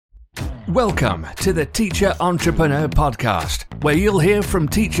Welcome to the Teacher Entrepreneur Podcast, where you'll hear from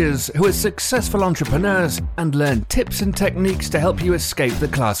teachers who are successful entrepreneurs and learn tips and techniques to help you escape the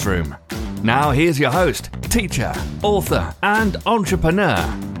classroom. Now here's your host, teacher, author and entrepreneur,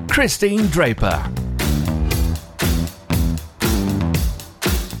 Christine Draper.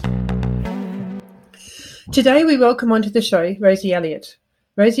 Today we welcome onto the show Rosie Elliott.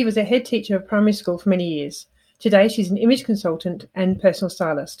 Rosie was a head teacher of primary school for many years. Today she's an image consultant and personal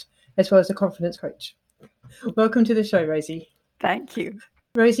stylist, as well as a confidence coach. Welcome to the show, Rosie. Thank you.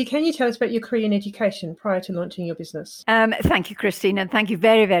 Rosie, can you tell us about your career in education prior to launching your business? Thank you, Christine, and thank you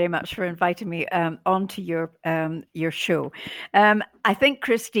very, very much for inviting me onto your show. I think,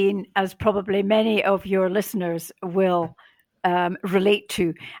 Christine, as probably many of your listeners will relate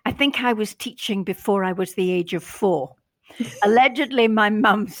to, I think I was teaching before I was the age of 4. Allegedly, my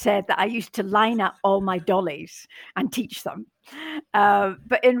mum said that I used to line up all my dollies and teach them.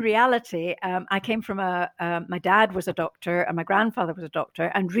 But in reality, I came from my dad was a doctor and my grandfather was a doctor,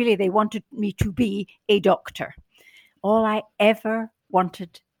 and really they wanted me to be a doctor. All I ever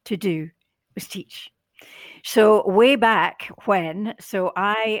wanted to do was teach. So way back when,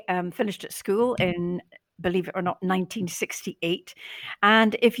 I finished at school in, believe it or not, 1968.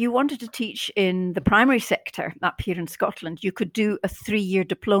 And if you wanted to teach in the primary sector up here in Scotland, you could do a 3-year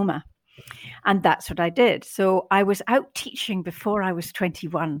diploma. And that's what I did. So I was out teaching before I was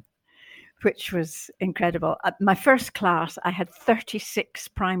 21, which was incredible. At my first class, I had 36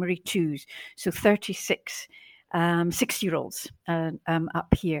 primary 2s, so 36 6-year-olds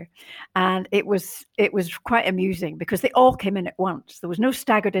up here. And it was quite amusing because they all came in at once. There was no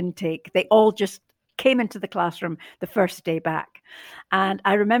staggered intake. They all just came into the classroom the first day back. And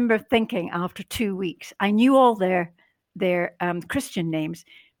I remember thinking after 2 weeks, I knew all their Christian names,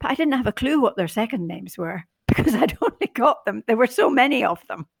 but I didn't have a clue what their second names were because I'd only got them. There were so many of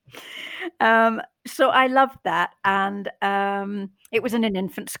them. So I loved that. And it was in an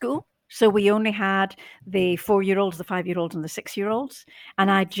infant school. So we only had the 4-year-olds, the 5-year-olds and the 6-year-olds.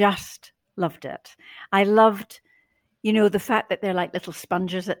 And I just loved it. I loved the fact that they're like little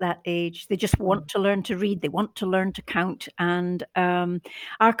sponges at that age. They just want to learn to read. They want to learn to count. And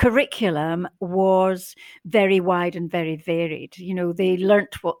our curriculum was very wide and very varied. They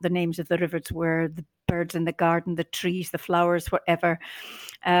learnt what the names of the rivers were, the birds in the garden, the trees, the flowers, whatever.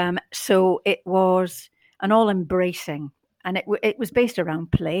 So it was an all-embracing. And it was based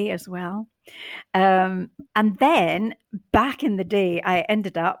around play as well. And then back in the day, I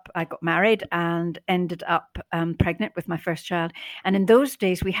got married and ended up pregnant with my first child. And in those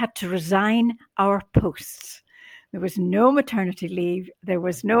days, we had to resign our posts. There was no maternity leave. There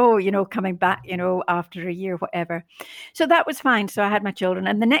was no, coming back, after a year, whatever. So that was fine. So I had my children.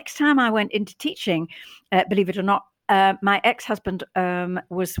 And the next time I went into teaching, believe it or not, my ex-husband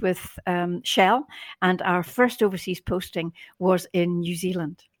was with Shell, and our first overseas posting was in New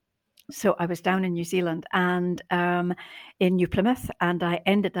Zealand. So I was down in New Zealand and in New Plymouth, and I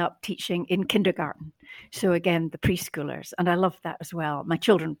ended up teaching in kindergarten. So again, the preschoolers, and I loved that as well. My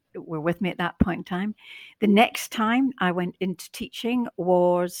children were with me at that point in time. The next time I went into teaching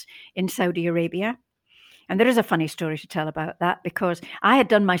was in Saudi Arabia. And there is a funny story to tell about that because I had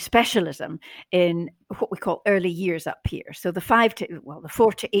done my specialism in what we call early years up here. So the 4 to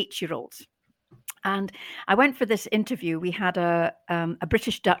 8-year-olds. And I went for this interview. We had a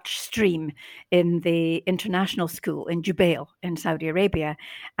British-Dutch stream in the international school in Jubail in Saudi Arabia.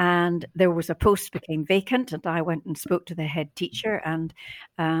 And there was a post became vacant. And I went and spoke to the head teacher. And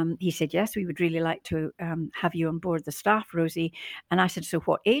he said, yes, we would really like to have you on board the staff, Rosie. And I said, so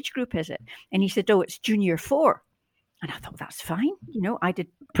what age group is it? And he said, oh, it's junior 4. And I thought, that's fine. I did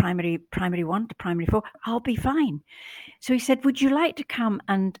primary 1 to primary 4. I'll be fine. So he said, would you like to come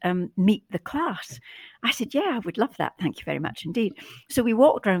and meet the class? I said, yeah, I would love that. Thank you very much indeed. So we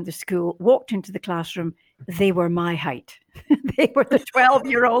walked around the school, walked into the classroom. They were my height. They were the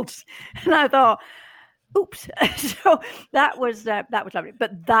 12-year-olds. And I thought, oops. So that was lovely.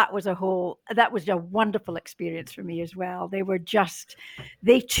 But that was a wonderful experience for me as well. They were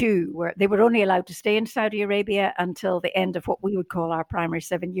only allowed to stay in Saudi Arabia until the end of what we would call our primary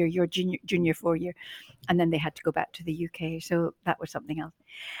 7-year, your junior 4-year. And then they had to go back to the UK. So that was something else.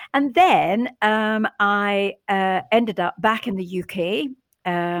 And then I ended up back in the UK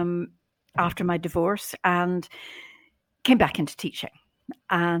after my divorce and came back into teaching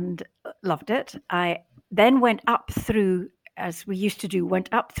and loved it. I then went up through, as we used to do,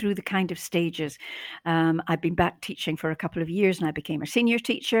 the kind of stages. I'd been back teaching for a couple of years and I became a senior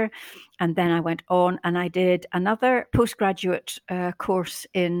teacher. And then I went on and I did another postgraduate course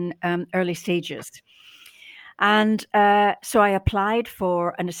in early stages. And so I applied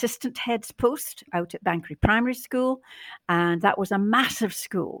for an assistant head's post out at Bankery Primary School, and that was a massive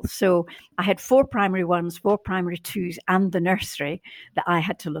school. So I had 4 primary 1s, 4 primary 2s, and the nursery that I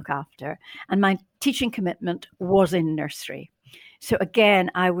had to look after. And my teaching commitment was in nursery. So again,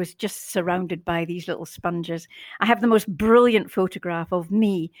 I was just surrounded by these little sponges. I have the most brilliant photograph of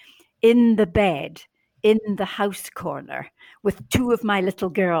me in the bed in the house corner with 2 of my little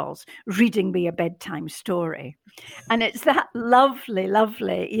girls reading me a bedtime story. And it's that lovely,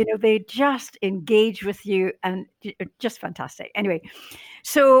 lovely, they just engage with you and just fantastic. Anyway,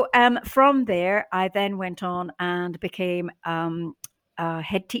 so from there, I then went on and became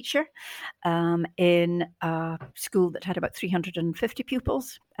head teacher in a school that had about 350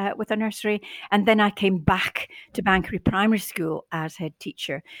 pupils with a nursery. And then I came back to Bankery Primary School as head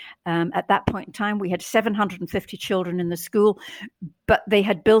teacher. At that point in time, we had 750 children in the school, but they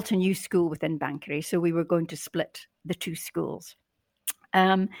had built a new school within Bankery, so we were going to split the 2 schools.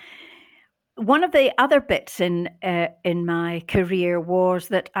 One of the other bits in my career was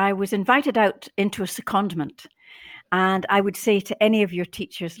that I was invited out into a secondment. And I would say to any of your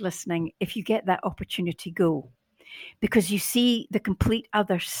teachers listening, if you get that opportunity, go. Because you see the complete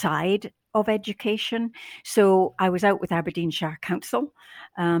other side of education. So I was out with Aberdeenshire Council,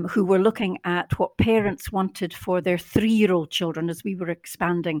 who were looking at what parents wanted for their 3-year-old children as we were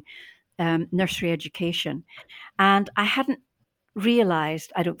expanding nursery education. And I hadn't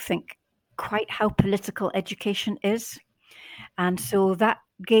realised, I don't think, quite how political education is. And so that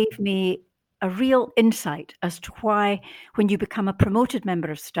gave me a real insight as to why, when you become a promoted member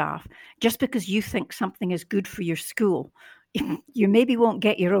of staff, just because you think something is good for your school, you maybe won't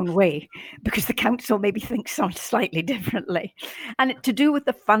get your own way because the council maybe thinks slightly differently. And to do with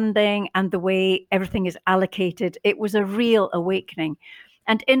the funding and the way everything is allocated, it was a real awakening.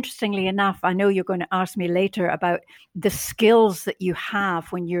 And interestingly enough, I know you're going to ask me later about the skills that you have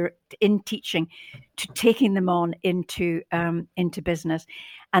when you're in teaching, to taking them on into business.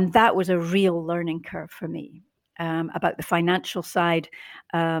 And that was a real learning curve for me, about the financial side,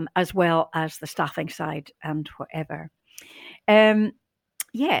 as well as the staffing side and whatever.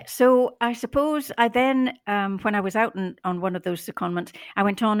 So I suppose I then, when I was out on one of those secondments, I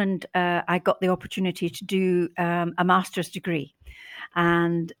went on and I got the opportunity to do a master's degree.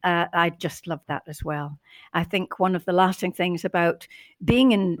 And I just love that as well. I think one of the lasting things about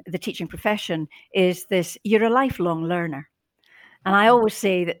being in the teaching profession is this: you're a lifelong learner. And I always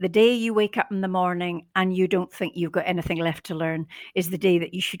say that the day you wake up in the morning and you don't think you've got anything left to learn is the day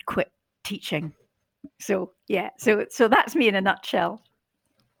that you should quit teaching. So, so that's me in a nutshell.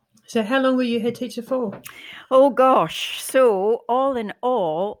 So how long were you head teacher for? Oh, gosh. So all in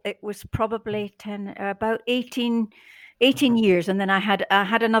all, it was probably about 18 years. And then I had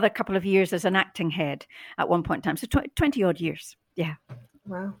another couple of years as an acting head at one point in time. So 20 odd years. Yeah.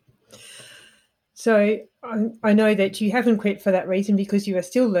 Wow. So I know that you haven't quit for that reason, because you are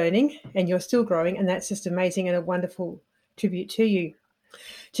still learning and you're still growing. And that's just amazing and a wonderful tribute to you.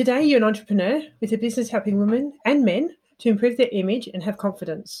 Today, you're an entrepreneur with a business helping women and men to improve their image and have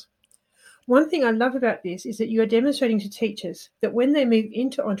confidence. One thing I love about this is that you are demonstrating to teachers that when they move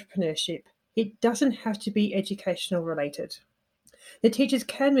into entrepreneurship, it doesn't have to be educational related. The teachers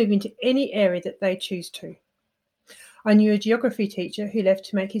can move into any area that they choose to. I knew a geography teacher who left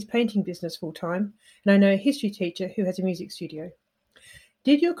to make his painting business full-time, and I know a history teacher who has a music studio.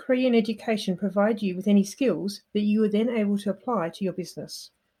 Did your career in education provide you with any skills that you were then able to apply to your business?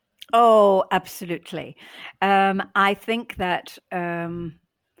 Oh, absolutely. I think that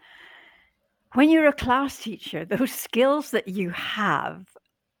when you're a class teacher, those skills that you have,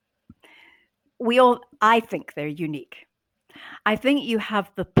 I think they're unique. I think you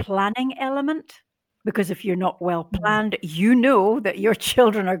have the planning element, because if you're not well planned, you know that your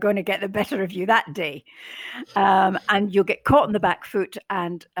children are going to get the better of you that day. And you'll get caught on the back foot,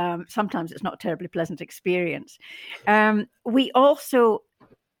 and sometimes it's not a terribly pleasant experience. We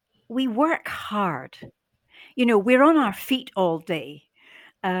work hard. We're on our feet all day.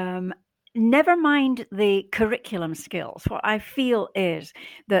 Never mind the curriculum skills. What I feel is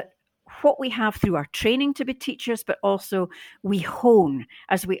that what we have through our training to be teachers, but also we hone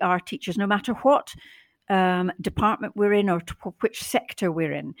as we are teachers, no matter what department we're in or which sector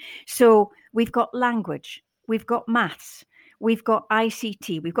we're in. So we've got language, we've got maths, we've got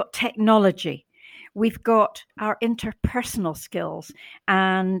ICT, we've got technology, we've got our interpersonal skills,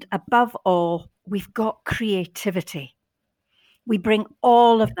 and above all, we've got creativity. We bring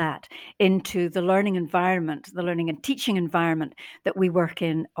all of that into the learning environment, the learning and teaching environment that we work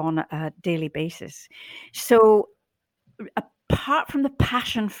in on a daily basis. So apart from the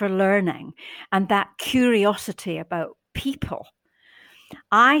passion for learning and that curiosity about people,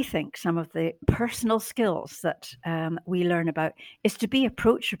 I think some of the personal skills that we learn about is to be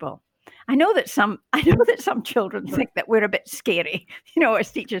approachable. I know that some children think that we're a bit scary,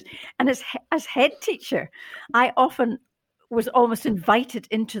 as teachers. And as head teacher, I often was almost invited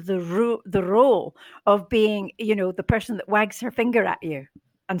into the role of being, the person that wags her finger at you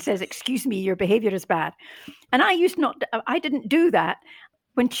and says, "Excuse me, your behavior is bad." And I didn't do that.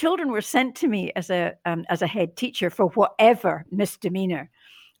 When children were sent to me as a head teacher for whatever misdemeanor,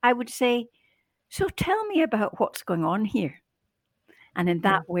 I would say, "So tell me about what's going on here." And in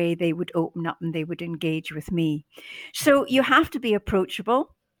that way, they would open up and they would engage with me. So you have to be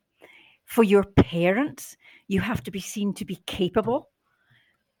approachable. For your parents, you have to be seen to be capable,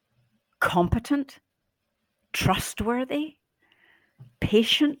 competent, trustworthy,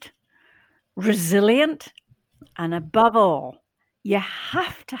 patient, resilient, and above all, you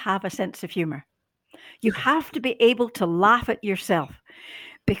have to have a sense of humor. You have to be able to laugh at yourself.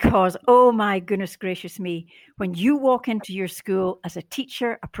 Because, oh my goodness gracious me, when you walk into your school as a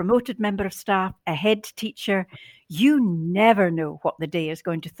teacher, a promoted member of staff, a head teacher, you never know what the day is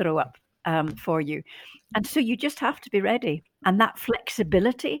going to throw up for you. And so you just have to be ready. And that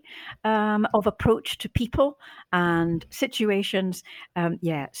flexibility of approach to people and situations,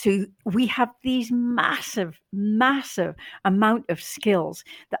 So we have these massive amount of skills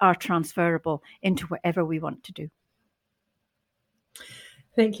that are transferable into whatever we want to do.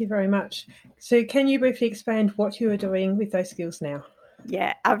 Thank you very much. So can you briefly expand what you are doing with those skills now?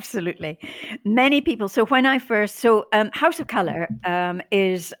 Yeah, absolutely. Many people. So when I first, House of Colour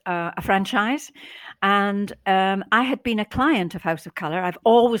is a franchise, and I had been a client of House of Colour. I've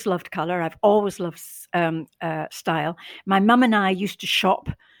always loved colour. I've always loved style. My mum and I used to shop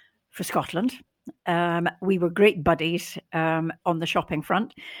for Scotland. We were great buddies on the shopping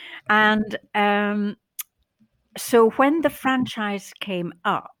front, and so when the franchise came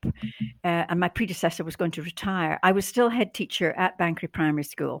up and my predecessor was going to retire, I was still head teacher at Bankery Primary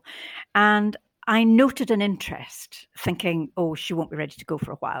School. And I noted an interest, thinking, oh, she won't be ready to go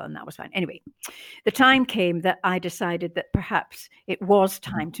for a while, and that was fine. Anyway, the time came that I decided that perhaps it was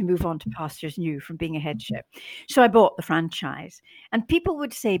time to move on to pastures new from being a headship. So I bought the franchise. And people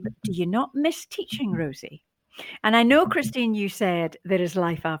would say, "But do you not miss teaching, Rosie?" And I know, Christine, you said there is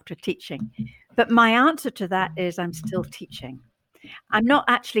life after teaching. But my answer to that is I'm still teaching. I'm not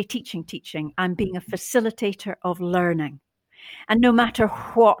actually teaching. I'm being a facilitator of learning. And no matter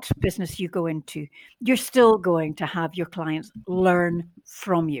what business you go into, you're still going to have your clients learn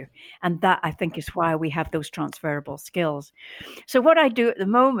from you. And that, I think, is why we have those transferable skills. So what I do at the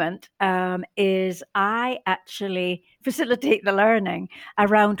moment is I actually facilitate the learning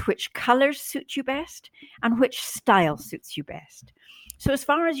around which colors suit you best and which style suits you best. So as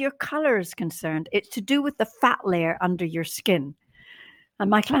far as your color is concerned, it's to do with the fat layer under your skin. And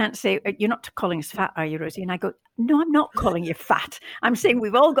my clients say, "You're not calling us fat, are you, Rosie?" And I go, "No, I'm not calling you fat. I'm saying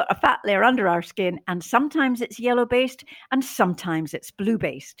we've all got a fat layer under our skin, and sometimes it's yellow-based and sometimes it's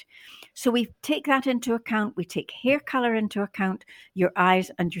blue-based." So we take that into account. We take hair color into account, your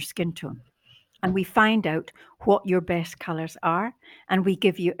eyes and your skin tone. And we find out what your best colors are. And we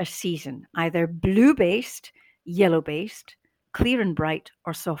give you a season, either blue-based, yellow-based, clear and bright,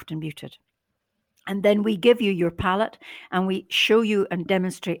 or soft and muted. And then we give you your palette and we show you and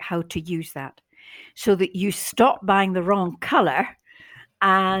demonstrate how to use that so that you stop buying the wrong color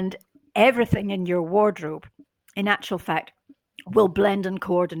and everything in your wardrobe, in actual fact, will blend and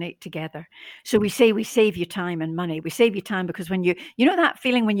coordinate together. So we say we save you time and money. We save you time because when you know that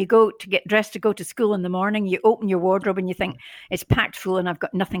feeling when you go to get dressed to go to school in the morning, you open your wardrobe and you think it's packed full and I've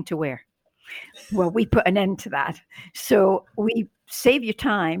got nothing to wear. Well, we put an end to that. So we save you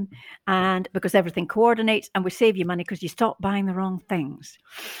time and because everything coordinates, and we save you money because you stop buying the wrong things.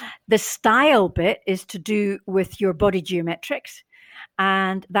 The style bit is to do with your body geometrics.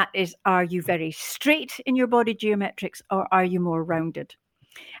 And that is, are you very straight in your body geometrics or are you more rounded?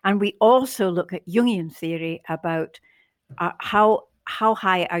 And we also look at Jungian theory about how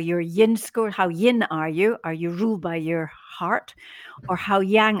high are your yin scores? How yin are you? Are you ruled by your heart? Or how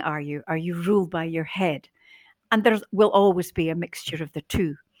yang are you? Are you ruled by your head? And there will always be a mixture of the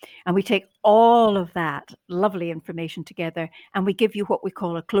two. And we take all of that lovely information together and we give you what we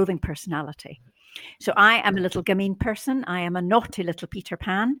call a clothing personality. So I am a little gamine person. I am a naughty little Peter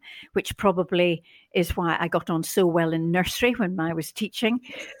Pan, which probably is why I got on so well in nursery when I was teaching,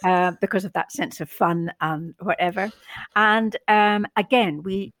 because of that sense of fun and whatever. And again,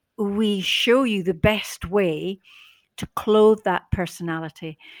 we show you the best way to clothe that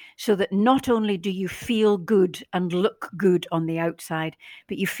personality so that not only do you feel good and look good on the outside,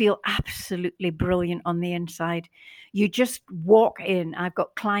 but you feel absolutely brilliant on the inside. You just walk in. I've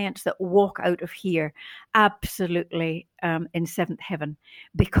got clients that walk out of here absolutely in seventh heaven,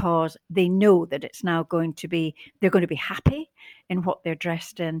 because they know that it's now they're going to be happy in what they're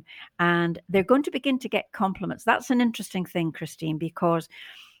dressed in, and they're going to begin to get compliments. That's an interesting thing, Christine, because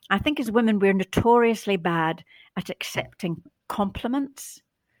I think as women, we're notoriously bad at accepting compliments.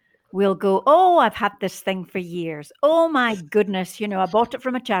 We'll go, oh, I've had this thing for years. Oh my goodness, I bought it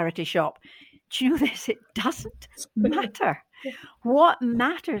from a charity shop. Do you know this? It doesn't matter. What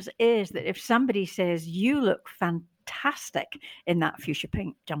matters is that if somebody says, you look fantastic in that fuchsia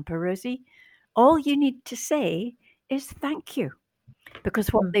pink jumper, Rosie, all you need to say is thank you. Because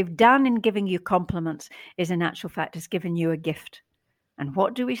what they've done in giving you compliments is, in actual fact, has given you a gift. And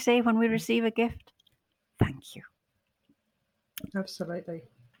what do we say when we receive a gift? Thank you. Absolutely.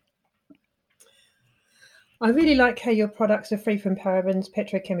 I really like how your products are free from parabens,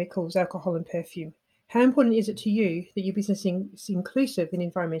 petrochemicals, alcohol and perfume. How important is it to you that your business is inclusive and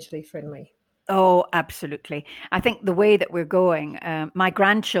environmentally friendly? Oh, absolutely. I think the way that we're going, my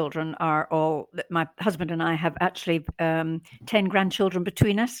grandchildren my husband and I have actually 10 grandchildren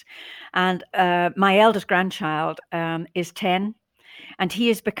between us. And my eldest grandchild is 10. And he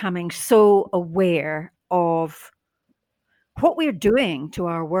is becoming so aware of what we're doing to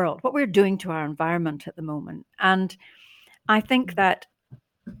our world, what we're doing to our environment at the moment. And I think that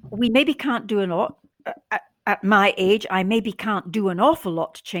we maybe can't do a lot. At my age, I maybe can't do an awful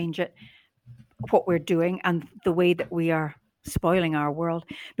lot to change it, what we're doing and the way that we are spoiling our world.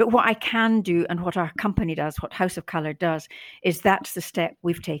 But what I can do, and what our company does, what House of Colour does, is that's the step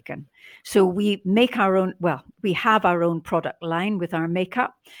we've taken. So we make we have our own product line with our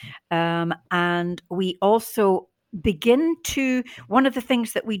makeup. And we also one of the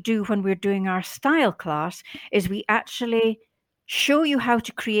things that we do when we're doing our style class is we actually show you how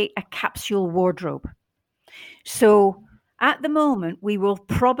to create a capsule wardrobe. So at the moment, we will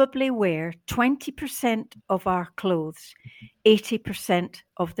probably wear 20% of our clothes 80%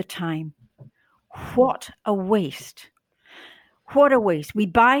 of the time. What a waste. What a waste. We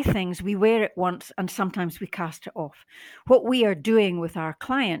buy things, we wear it once, and sometimes we cast it off. What we are doing with our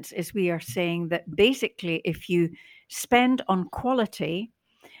clients is we are saying that basically, if you spend on quality,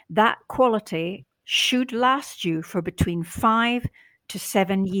 that quality should last you for between 5 to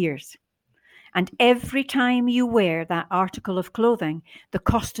 7 years. And every time you wear that article of clothing, the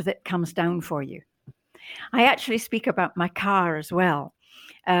cost of it comes down for you. I actually speak about my car as well.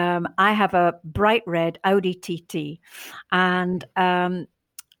 I have a bright red Audi TT, and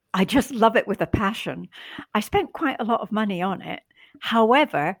I just love it with a passion. I spent quite a lot of money on it.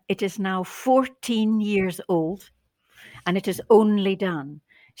 However, it is now 14 years old, and it has only done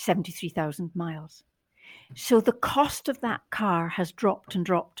 73,000 miles. So the cost of that car has dropped and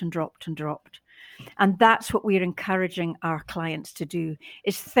dropped and dropped and dropped. And that's what we're encouraging our clients to do,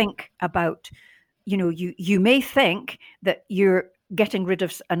 is think about, you may think that you're getting rid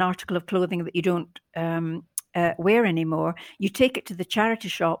of an article of clothing that you don't wear anymore. You take it to the charity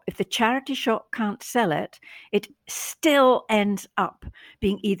shop. If the charity shop can't sell it, it still ends up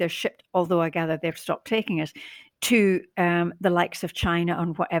being either shipped, although I gather they've stopped taking it, to the likes of China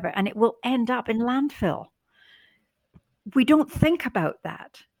and whatever, and it will end up in landfill. We don't think about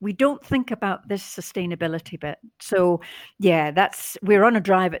that. We don't think about this sustainability bit. So yeah, we're on a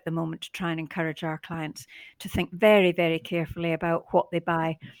drive at the moment to try and encourage our clients to think very, very carefully about what they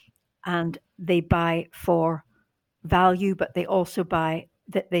buy. And they buy for value, but they also buy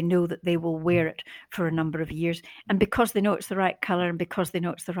that they know that they will wear it for a number of years. And because they know it's the right color and because they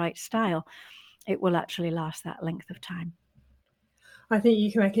know it's the right style, it will actually last that length of time. I think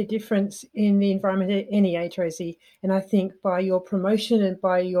you can make a difference in the environment at any age, Rosie. And I think by your promotion and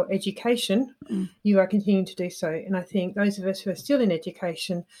by your education, you are continuing to do so. And I think those of us who are still in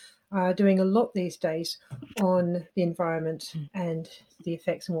education are doing a lot these days on the environment and the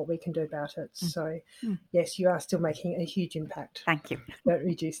effects and what we can do about it. So yes, you are still making a huge impact. Thank you. Don't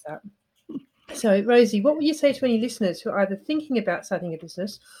reduce that. So Rosie, what would you say to any listeners who are either thinking about starting a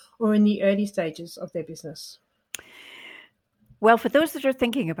business or in the early stages of their business? Well, for those that are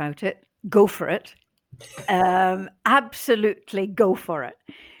thinking about it, go for it. Absolutely go for it.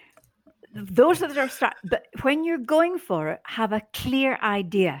 Those that are but when you're going for it, have a clear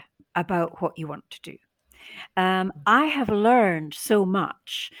idea about what you want to do. I have learned so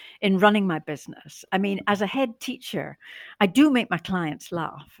much in running my business. I mean, as a head teacher, I do make my clients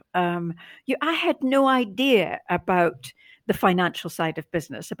laugh. I had no idea about the financial side of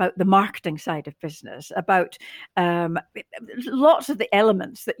business, about the marketing side of business, about lots of the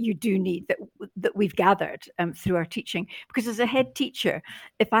elements that you do need that we've gathered through our teaching. Because as a head teacher,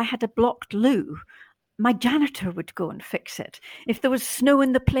 if I had a blocked loo, my janitor would go and fix it. If there was snow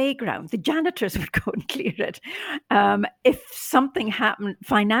in the playground, the janitors would go and clear it. If something happened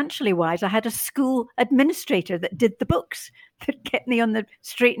financially wise, I had a school administrator that did the books that kept me on the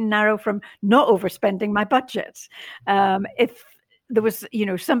straight and narrow from not overspending my budgets. If there was,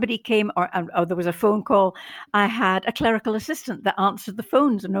 somebody came or there was a phone call, I had a clerical assistant that answered the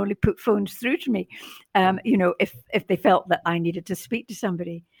phones and only put phones through to me, if they felt that I needed to speak to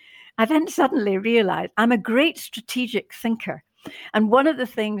somebody. I then suddenly realized I'm a great strategic thinker. And one of the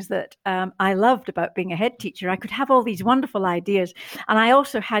things that I loved about being a head teacher, I could have all these wonderful ideas. And I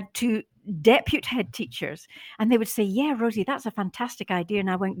also had 2 deputy head teachers. And they would say, yeah, Rosie, that's a fantastic idea.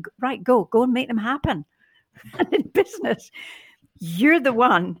 And I went, right, go and make them happen. And in business, you're the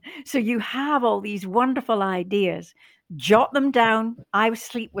one. So you have all these wonderful ideas. Jot them down. I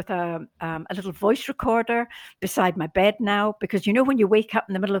sleep with a little voice recorder beside my bed now, because when you wake up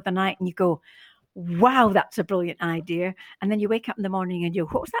in the middle of the night and you go, wow, that's a brilliant idea. And then you wake up in the morning and you go,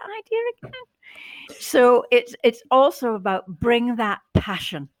 what was that idea again? So it's also about bring that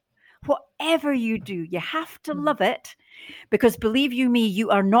passion. Whatever you do, you have to love it, because believe you me, you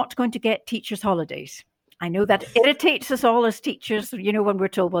are not going to get teachers' holidays. I know that irritates us all as teachers, when we're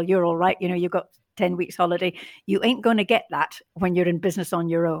told, well, you're all right, you've got 10 weeks holiday. You ain't going to get that when you're in business on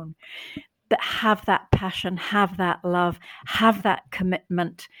your own. But have that passion, have that love, have that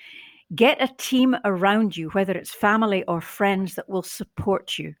commitment. Get a team around you, whether it's family or friends, that will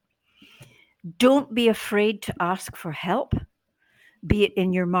support you. Don't be afraid to ask for help, be it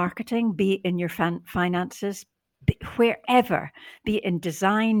in your marketing, be it in your finances, wherever, be it in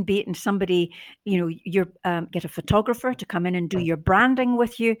design, be it in somebody, get a photographer to come in and do your branding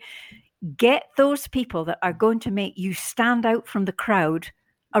with you. Get those people that are going to make you stand out from the crowd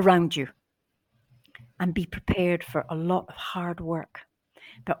around you, and be prepared for a lot of hard work,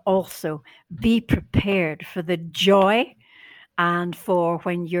 but also be prepared for the joy and for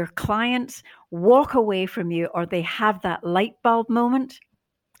when your clients walk away from you or they have that light bulb moment.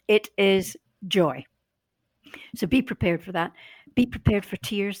 It is joy. So be prepared for that. Be prepared for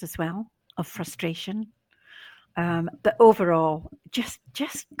tears as well, of frustration. But overall, just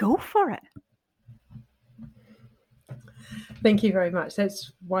go for it. Thank you very much.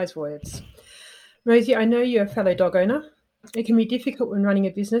 That's wise words. Rosie, I know you're a fellow dog owner. It can be difficult when running a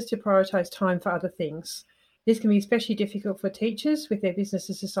business to prioritise time for other things. This can be especially difficult for teachers with their business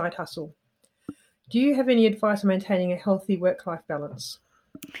as a side hustle. Do you have any advice on maintaining a healthy work-life balance?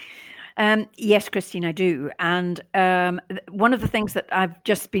 Yes, Christine, I do. And one of the things that I've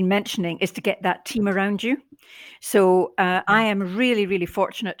just been mentioning is to get that team around you. So I am really, really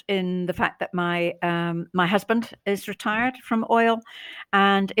fortunate in the fact that my husband is retired from oil.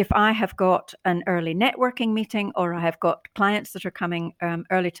 And if I have got an early networking meeting or I have got clients that are coming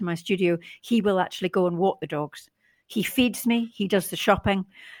early to my studio, he will actually go and walk the dogs. He feeds me. He does the shopping.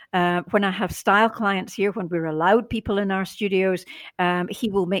 When I have style clients here, when we're allowed people in our studios, he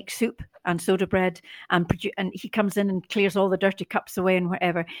will make soup and soda bread and he comes in and clears all the dirty cups away and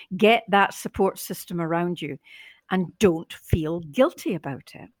whatever. Get that support system around you and don't feel guilty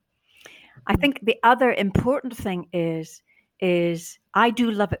about it. I think the other important thing is I do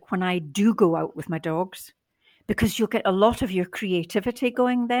love it when I do go out with my dogs, because you'll get a lot of your creativity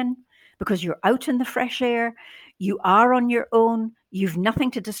going then, because you're out in the fresh air, you are on your own, you've nothing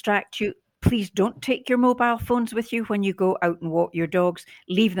to distract you. Please don't take your mobile phones with you when you go out and walk your dogs.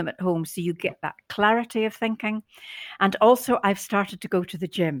 Leave them at home so you get that clarity of thinking. And also, I've started to go to the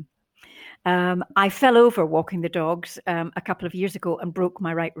gym. I fell over walking the dogs a couple of years ago and broke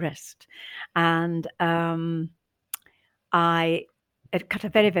my right wrist. And it cut a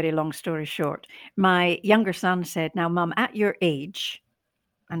very, very long story short. My younger son said, now, Mum, at your age,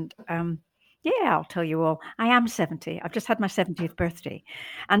 and yeah, I'll tell you all, I am 70. I've just had my 70th birthday.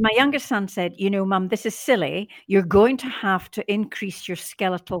 And my youngest son said, Mum, this is silly. You're going to have to increase your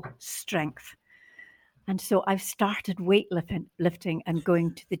skeletal strength. And so I've started weightlifting and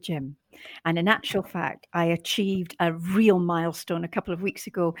going to the gym. And in actual fact, I achieved a real milestone a couple of weeks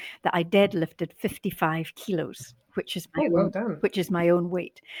ago that I deadlifted 55 kilos, which is my own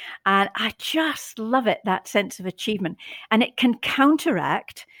weight. And I just love it, that sense of achievement. And it can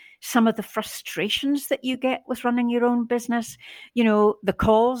counteract some of the frustrations that you get with running your own business. The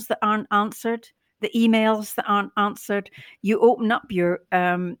calls that aren't answered, the emails that aren't answered. You open up your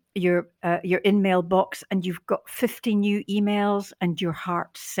in-mail box and you've got 50 new emails and your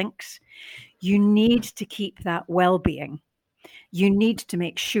heart sinks. You need to keep that well-being You need to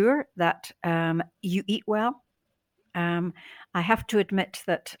make sure that you eat well. I have to admit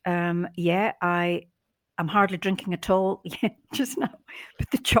that, I'm hardly drinking at all just now,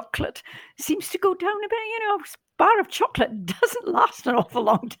 but the chocolate seems to go down a bit. A bar of chocolate doesn't last an awful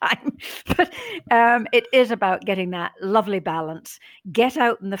long time, but it is about getting that lovely balance. Get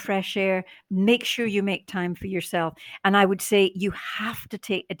out in the fresh air. Make sure you make time for yourself. And I would say you have to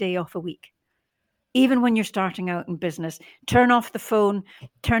take a day off a week. Even when you're starting out in business, turn off the phone,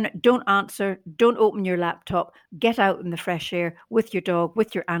 don't answer, don't open your laptop, get out in the fresh air with your dog,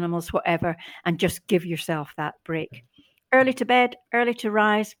 with your animals, whatever, and just give yourself that break. Early to bed, early to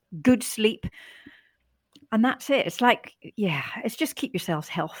rise, good sleep. And that's it. It's like, it's just keep yourselves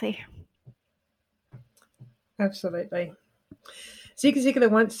healthy. Absolutely. Zig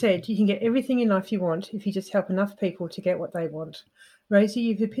Ziglar once said, you can get everything in life you want if you just help enough people to get what they want. Rosie,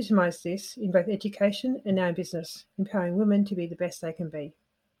 you've epitomised this in both education and now in business, empowering women to be the best they can be.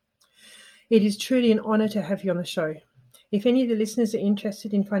 It is truly an honour to have you on the show. If any of the listeners are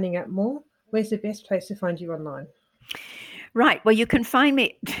interested in finding out more, where's the best place to find you online? Right. Well, you can find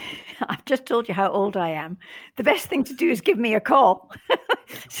me. I've just told you how old I am. The best thing to do is give me a call.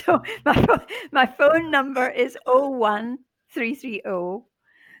 So my phone number is 01330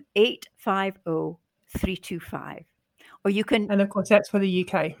 850 325. Or you can, and of course that's for the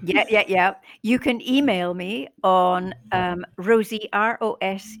UK. Yeah. You can email me on Rosie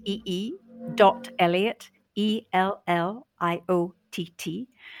ROSEE.Elliott ELLIOTT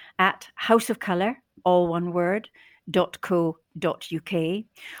at houseofcolour, all one word, .co.uk.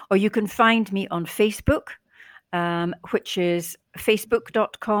 Or you can find me on Facebook, which is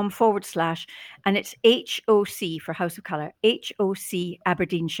facebook.com/ and it's HOC for House of Colour, HOC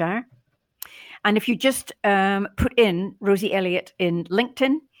Aberdeenshire. And if you just put in Rosie Elliott in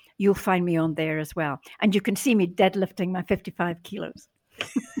LinkedIn, you'll find me on there as well. And you can see me deadlifting my 55 kilos.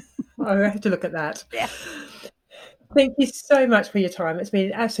 I have to look at that. Yeah. Thank you so much for your time. It's been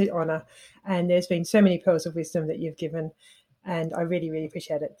an absolute honour. And there's been so many pearls of wisdom that you've given. And I really, really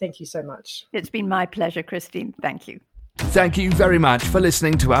appreciate it. Thank you so much. It's been my pleasure, Christine. Thank you. Thank you very much for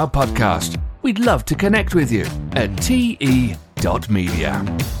listening to our podcast. We'd love to connect with you at te.media.